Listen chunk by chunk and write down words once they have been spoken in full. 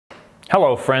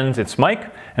Hello friends, it's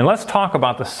Mike, and let's talk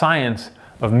about the science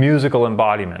of musical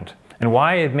embodiment and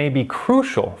why it may be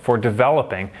crucial for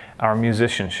developing our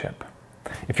musicianship.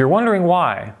 If you're wondering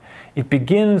why, it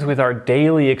begins with our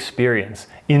daily experience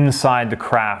inside the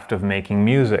craft of making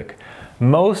music.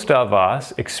 Most of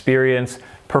us experience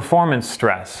performance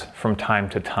stress from time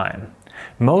to time.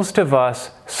 Most of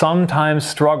us sometimes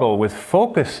struggle with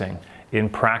focusing in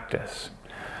practice.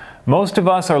 Most of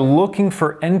us are looking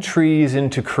for entries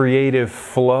into creative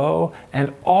flow,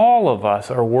 and all of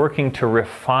us are working to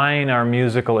refine our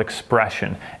musical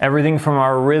expression. Everything from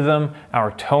our rhythm, our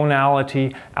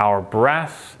tonality, our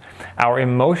breath, our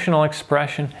emotional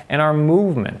expression, and our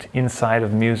movement inside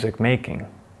of music making.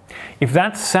 If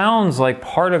that sounds like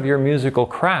part of your musical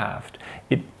craft,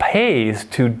 it pays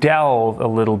to delve a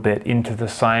little bit into the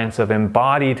science of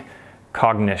embodied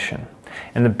cognition.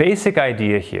 And the basic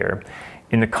idea here,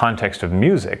 in the context of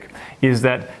music, is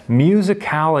that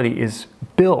musicality is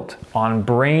built on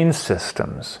brain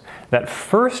systems that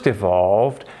first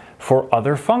evolved for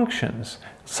other functions,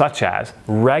 such as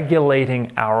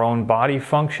regulating our own body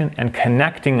function and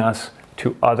connecting us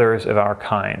to others of our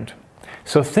kind.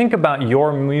 So think about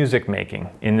your music making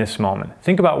in this moment.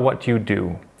 Think about what you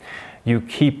do. You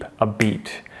keep a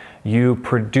beat. You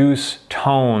produce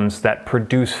tones that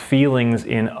produce feelings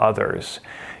in others.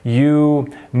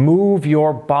 You move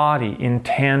your body in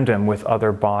tandem with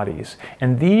other bodies.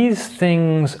 And these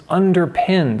things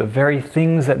underpin the very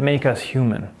things that make us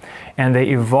human. And they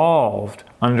evolved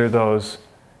under those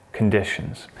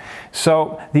conditions.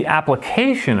 So the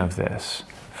application of this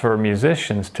for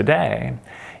musicians today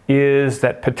is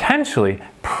that potentially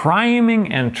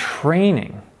priming and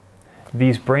training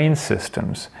these brain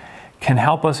systems can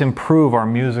help us improve our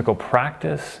musical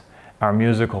practice, our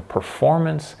musical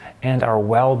performance, and our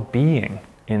well-being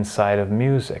inside of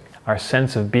music, our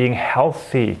sense of being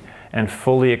healthy and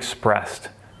fully expressed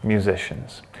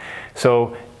musicians.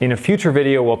 So in a future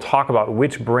video, we'll talk about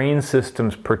which brain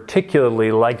systems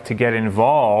particularly like to get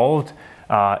involved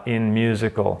in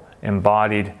musical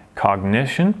embodied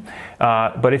cognition.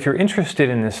 But if you're interested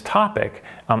in this topic,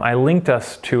 I linked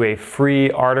us to a free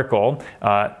article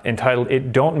entitled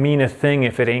 "It Don't Mean a Thing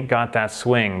If It Ain't Got That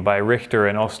Swing" by Richter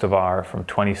and Ostavar from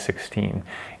 2016.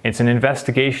 It's an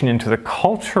investigation into the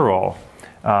cultural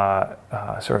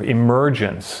sort of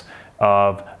emergence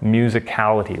of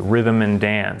musicality, rhythm and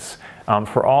dance,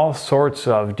 for all sorts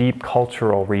of deep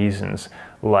cultural reasons,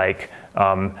 like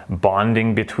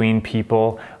bonding between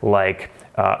people, like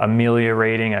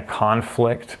ameliorating a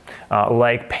conflict,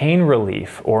 like pain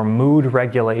relief or mood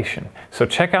regulation. So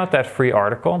check out that free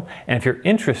article, and if you're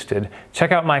interested,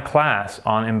 check out my class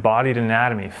on embodied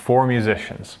anatomy for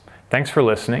musicians. Thanks for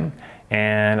listening,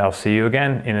 and I'll see you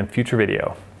again in a future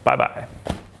video. Bye-bye.